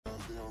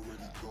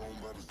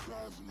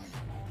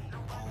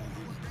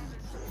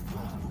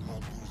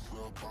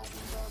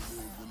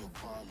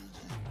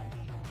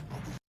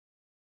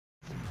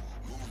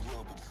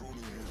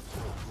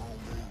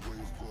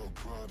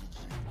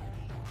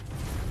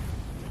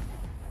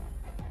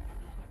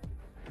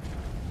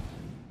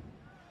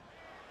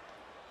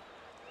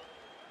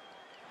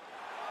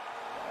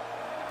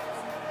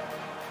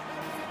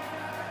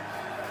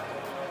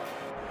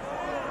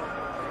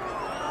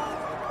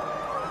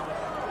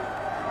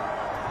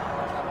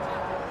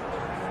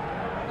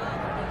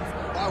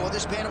Well,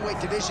 this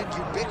bantamweight division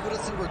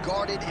ubiquitously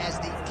regarded as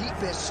the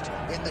deepest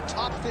in the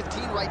top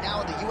 15 right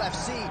now in the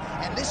UFC,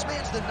 and this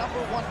man's the #1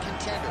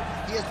 contender.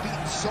 He has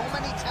beaten so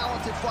many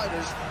talented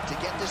fighters to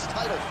get this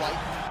title fight.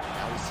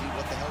 Now we see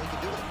what the hell he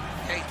can do with it.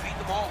 Yeah, he's beaten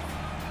them all,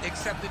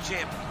 except the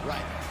champion.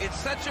 Right. It's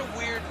such a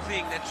weird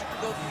thing that you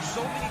can go through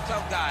so many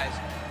tough guys,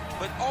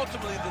 but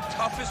ultimately the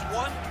toughest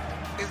one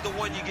is the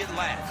one you get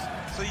last.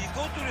 So you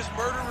go through this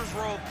murderer's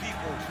row of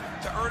people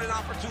to earn an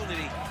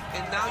opportunity,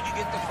 and now you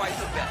get to fight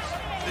the best.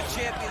 The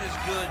champion is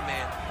good,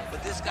 man,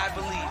 but this guy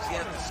believes he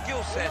has the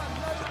skill set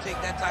to take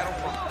that title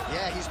from him.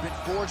 Yeah, he's been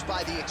forged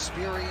by the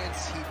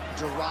experience. He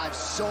derives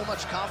so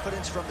much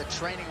confidence from the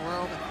training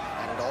room,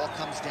 and it all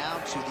comes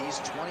down to these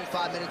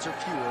 25 minutes or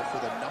fewer for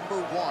the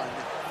 #1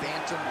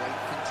 bantamweight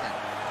contender.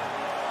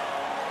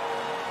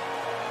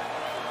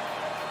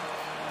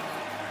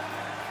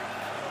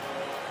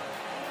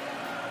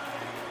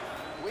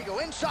 We go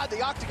inside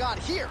the octagon.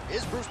 Here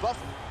is Bruce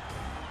Buffer.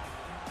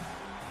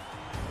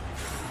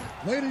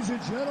 Ladies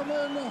and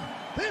gentlemen,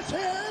 this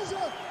is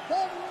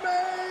the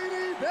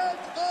main event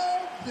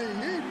of the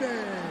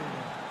evening.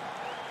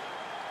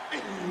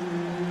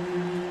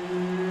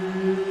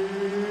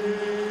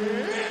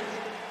 It's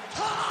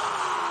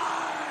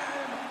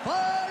time!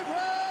 5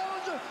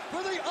 rounds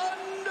for the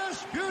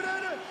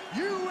undisputed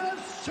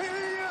UFC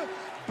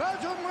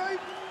Bantamweight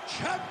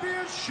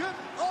Championship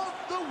of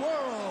the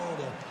world.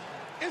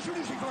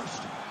 Introducing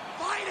first,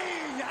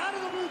 fighting out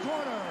of the blue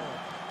corner,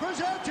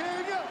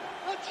 presenting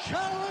the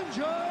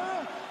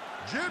challenger,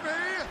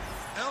 Jimmy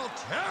El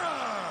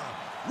Terra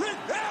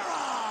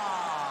Rivera.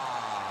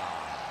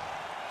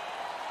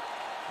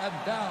 And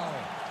now,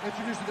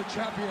 introducing the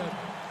champion,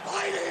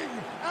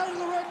 fighting out of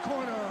the red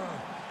corner.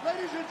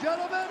 Ladies and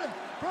gentlemen,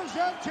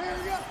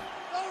 presenting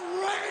the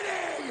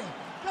reigning,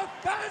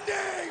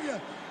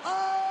 defending,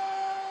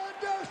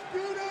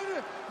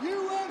 undisputed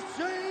UFC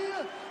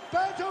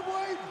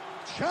Bantamweight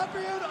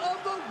Champion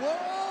of the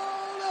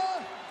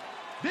world,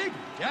 Big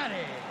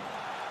Daddy.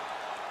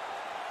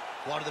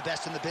 One of the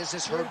best in the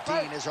business, Herb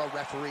Dean, is our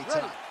referee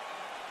tonight.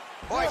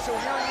 All right, so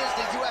here he is,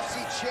 the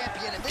UFC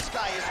champion, and this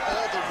guy is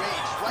all the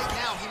rage. Right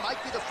now, he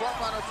might be the front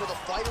runner for the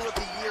Fighter of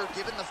the Year,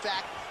 given the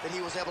fact that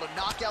he was able to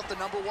knock out the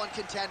 #1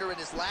 contender in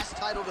his last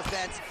title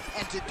defense,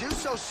 and to do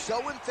so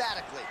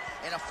emphatically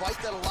in a fight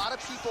that a lot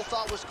of people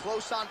thought was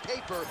close on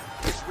paper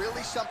is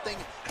really something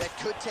that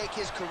could take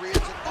his career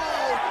to...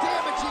 Oh,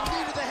 damaging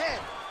knee to the head.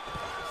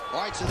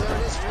 All right, so there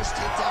it is, first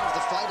takedown of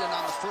the fight, and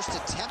on the first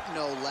attempt,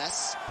 no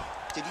less.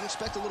 Did you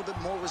expect a little bit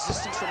more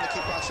resistance from the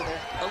kickboxer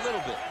there? A little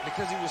bit,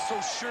 because he was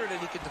so sure that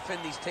he could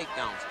defend these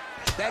takedowns.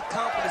 That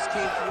confidence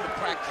came through the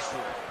practice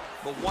room.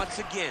 But once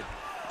again,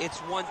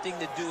 it's one thing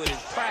to do it in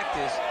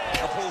practice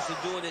opposed to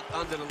doing it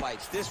under the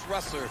lights. This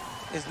wrestler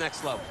is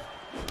next level.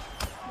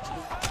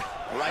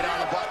 Right on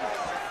the button.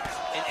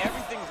 And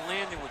everything's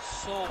landing with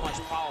so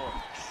much power.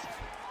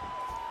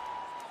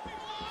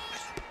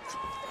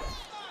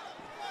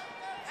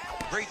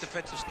 Great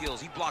defensive skills.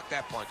 He blocked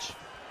that punch.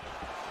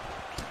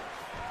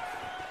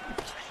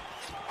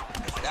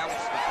 That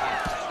was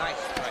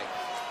nice, right?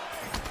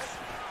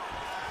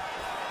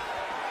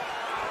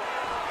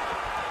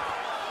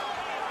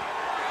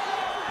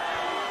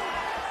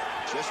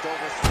 Just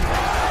over 3.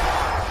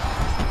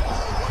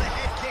 Oh, what a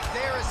head kick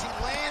there as he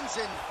lands,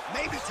 and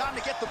maybe time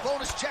to get the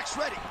bonus checks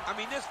ready. I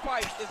mean, this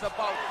fight is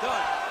about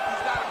done.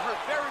 He's got him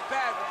hurt very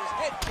bad with his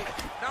head kick.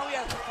 Now he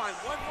has to find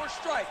one more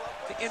strike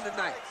to end the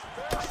night.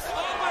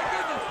 Oh, my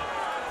goodness.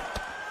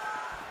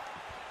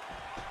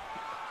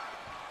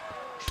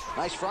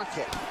 Nice front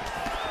kick.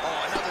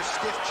 Oh, another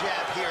stiff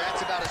jab here.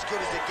 That's about as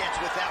good as it gets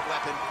with that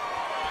weapon.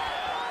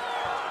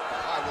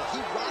 All right, well, he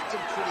rocked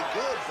him pretty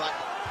good, but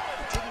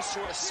didn't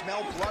sort of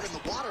smell blood in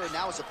the water, and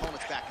now his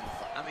opponent's back in the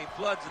fight. I mean,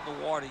 blood's in the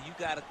water. You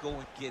got to go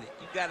and get it.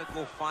 You got to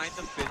go find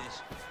the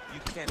finish. You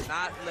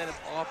cannot let him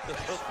off the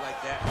hook like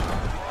that.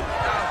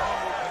 Now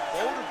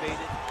he will be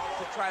motivated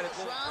to try to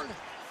go round.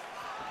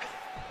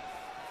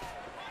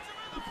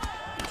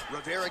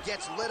 Rivera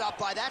gets lit up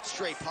by that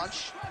straight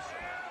punch.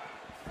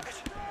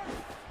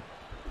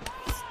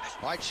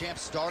 All right, champ,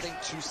 starting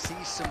to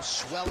see some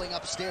swelling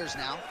upstairs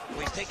now.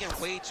 Well, he's taking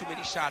way too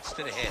many shots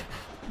to the head.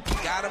 You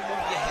gotta move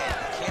your head.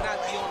 You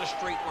cannot be on a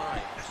straight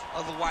line.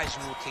 Otherwise,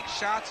 you will take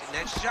shots, and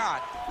that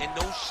shot, and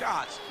those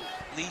shots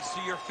leads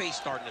to your face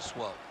starting to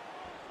swell.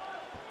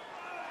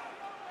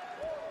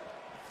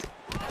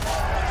 Huge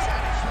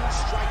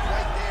strike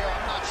right there.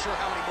 I'm not sure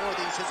how many more of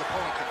these his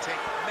opponent can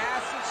take.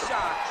 Massive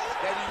shot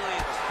that he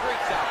lands. Great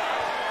job.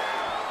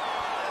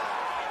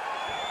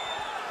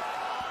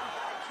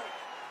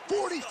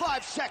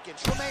 35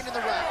 seconds remain in the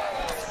round.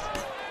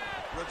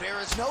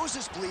 Rivera's nose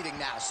is bleeding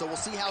now, so we'll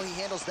see how he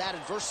handles that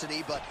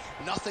adversity, but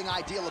nothing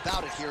ideal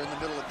about it here in the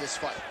middle of this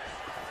fight.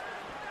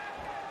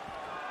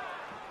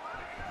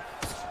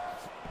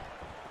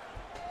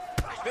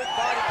 Big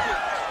body kick.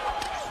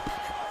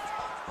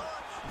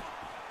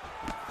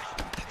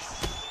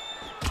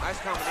 Nice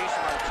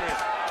combination by the champ.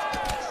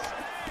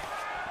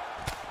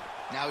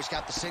 Now he's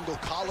got the single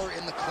collar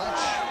in the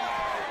clinch.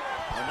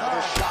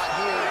 Another shot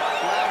here.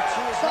 Round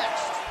 2 is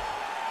next.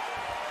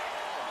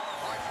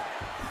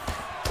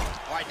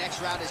 All right,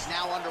 next round is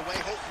now underway.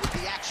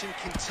 Hopefully the action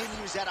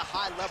continues at a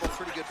high level.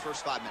 Pretty good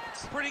first 5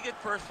 minutes. Pretty good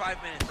first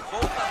 5 minutes.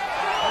 Both of them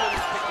can really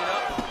pick it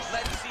up.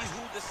 Let's see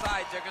who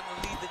decides they're going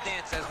to lead the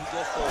dance as we go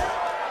forward.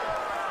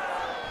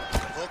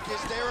 Hook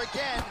is there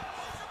again.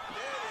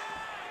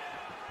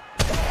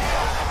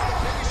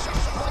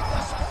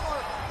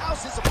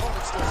 How's his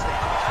opponent still standing?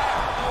 I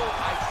have no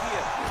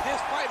idea.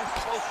 This fight is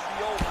supposed to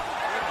be over.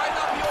 It might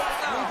not be over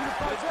now,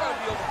 but it's going to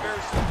be over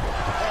very soon.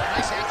 Oh,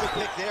 nice ankle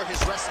pick there.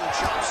 His wrestling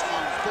chops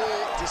on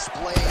full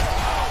display.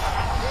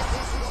 This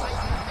is like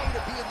A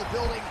to B in the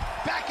building.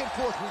 Back and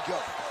forth we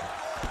go.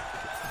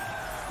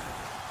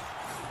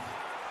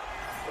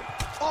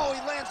 Oh, he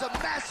lands a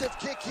massive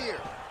kick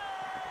here.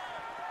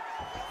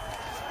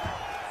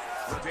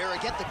 Rivera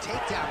get the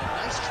takedown.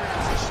 A nice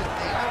transition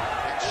there.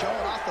 And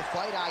showing off the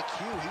fight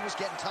IQ. He was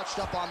getting touched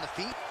up on the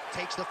feet.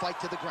 Takes the fight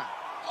to the ground.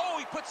 Oh,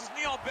 he puts his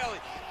knee on belly.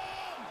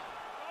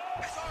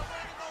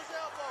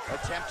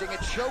 Attempting a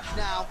choke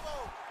now.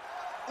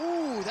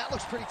 Ooh, that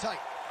looks pretty tight.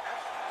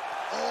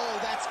 Oh,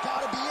 that's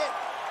got to be it.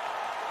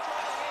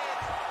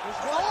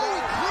 Oh,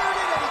 he cleared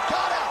it and he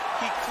got out.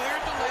 He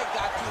cleared the leg,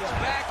 got to his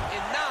back,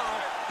 and now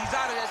he's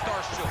out of that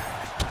Darce choke.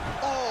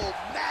 Oh,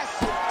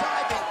 massive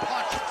diving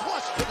punch,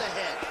 flush to the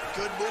head.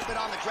 Good movement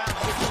on the ground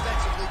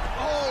defensively.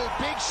 Oh,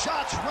 big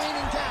shots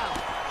raining down.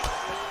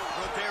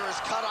 Rivera's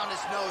cut on his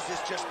nose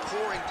is just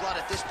pouring blood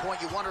at this point.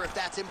 You wonder if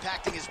that's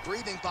impacting his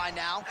breathing by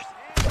now.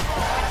 And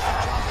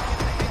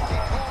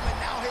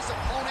now his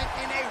opponent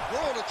in a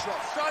world of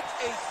trouble. Such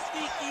a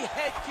sneaky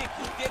head kick.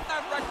 He did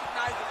not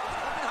recognize it was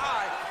coming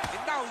high,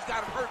 and now he's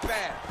got him hurt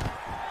bad.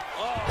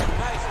 Oh,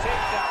 nice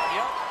takedown,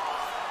 yep.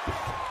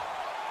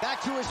 Back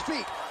to his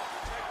feet.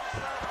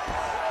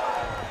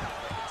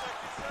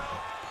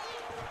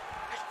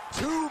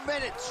 2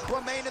 minutes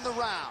remain in the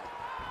round.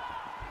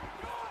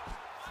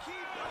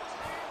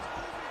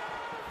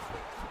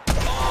 Could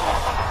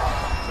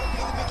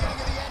be the beginning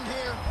of the end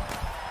here.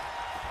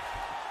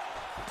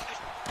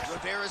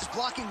 Rivera's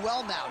blocking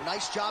well now.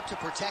 Nice job to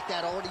protect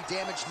that already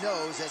damaged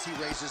nose as he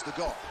raises the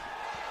guard.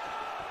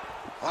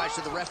 All right,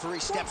 so the referee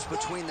steps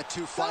between the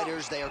two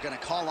fighters. They are going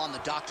to call on the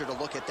doctor to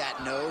look at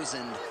that nose,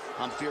 and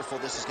I'm fearful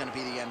this is going to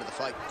be the end of the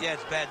fight. Yeah,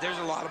 it's bad. There's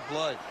a lot of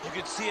blood. You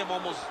can see him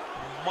almost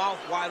mouth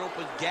wide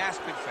open,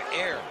 gasping for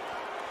air.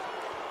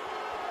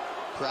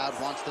 Crowd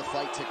wants the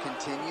fight to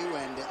continue,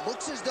 and it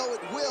looks as though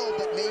it will,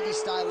 but maybe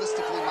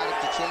stylistically might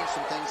have to change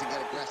some things and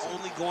get aggressive.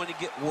 Only going to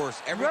get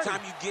worse. Every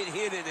time you get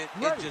hit in it,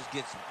 it just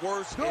gets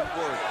worse and worse.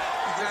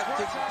 You're going to have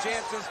to take some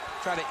chances,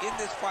 try to end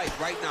this fight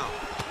right now.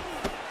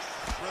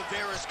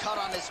 Rivera's cut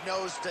on his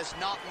nose does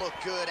not look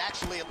good.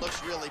 Actually, it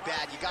looks really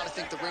bad. You got to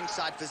think the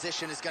ringside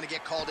physician is going to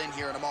get called in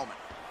here in a moment.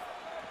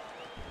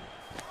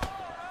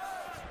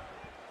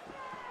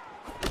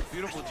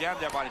 Beautiful jab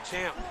there by the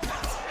champ.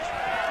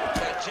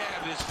 That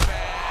jab is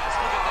fast.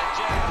 Look at that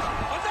jab.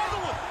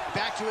 Another one.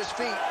 Back to his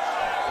feet.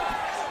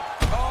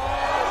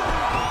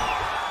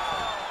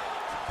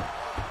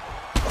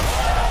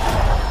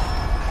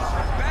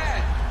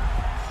 Bad.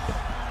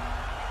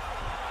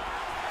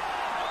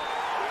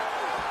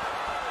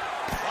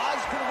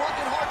 He's been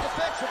working hard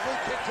defensively.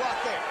 Kick block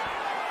there.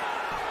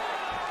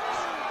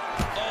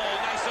 Oh,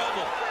 nice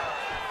elbow.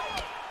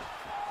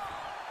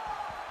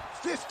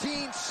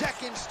 15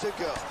 seconds to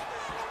go.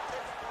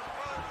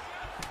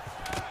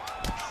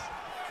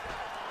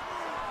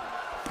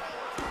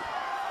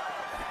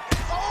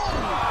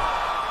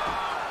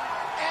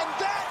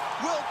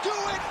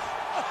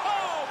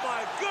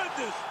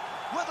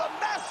 With a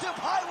massive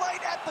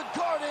highlight at the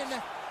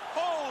Garden.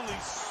 Holy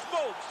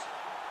smokes.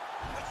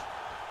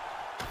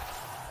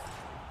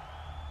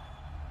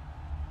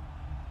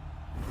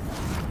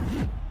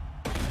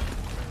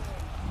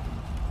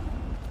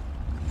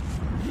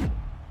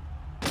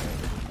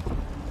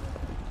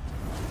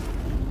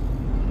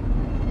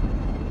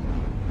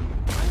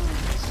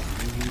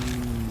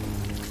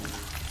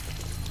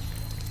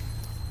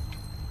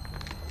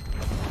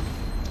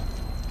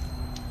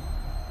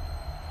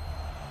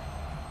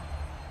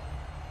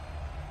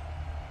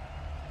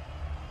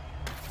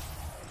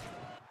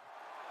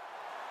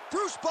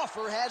 Bruce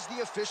Buffer has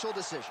the official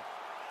decision.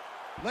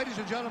 Ladies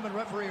and gentlemen,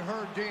 referee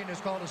Herb Dean has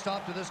called a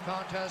stop to this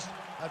contest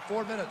at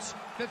 4 minutes,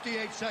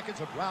 58 seconds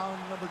of round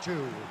number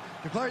 2.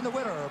 Declaring the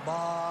winner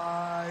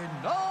by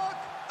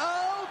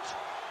knockout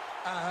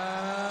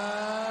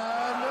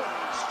and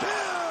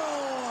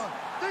still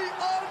the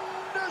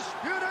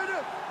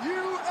undisputed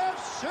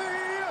UFC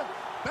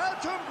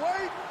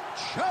bantamweight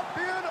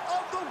champion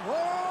of the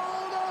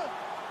world,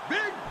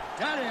 Big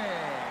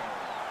Daddy.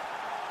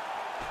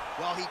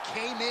 Well, he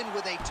came in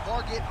with a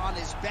target on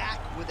his back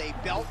with a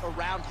belt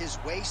around his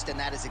waist, and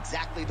that is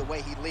exactly the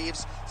way he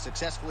leaves.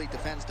 Successfully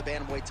defends the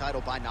bantamweight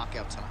title by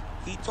knockout tonight.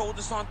 He told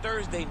us on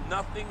Thursday,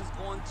 nothing's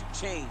going to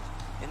change.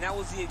 And that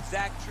was the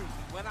exact truth.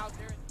 He went out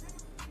there.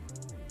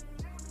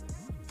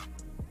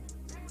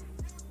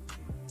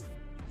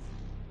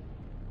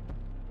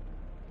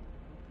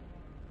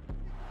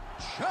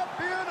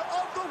 Champion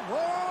of the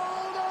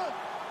world,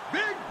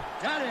 Big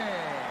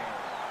Daddy.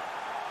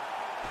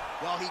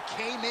 Well, he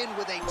came in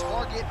with a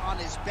target on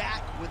his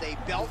back with a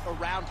belt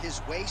around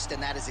his waist,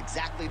 and that is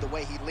exactly the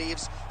way he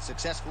leaves.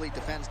 Successfully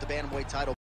defends the bantamweight title.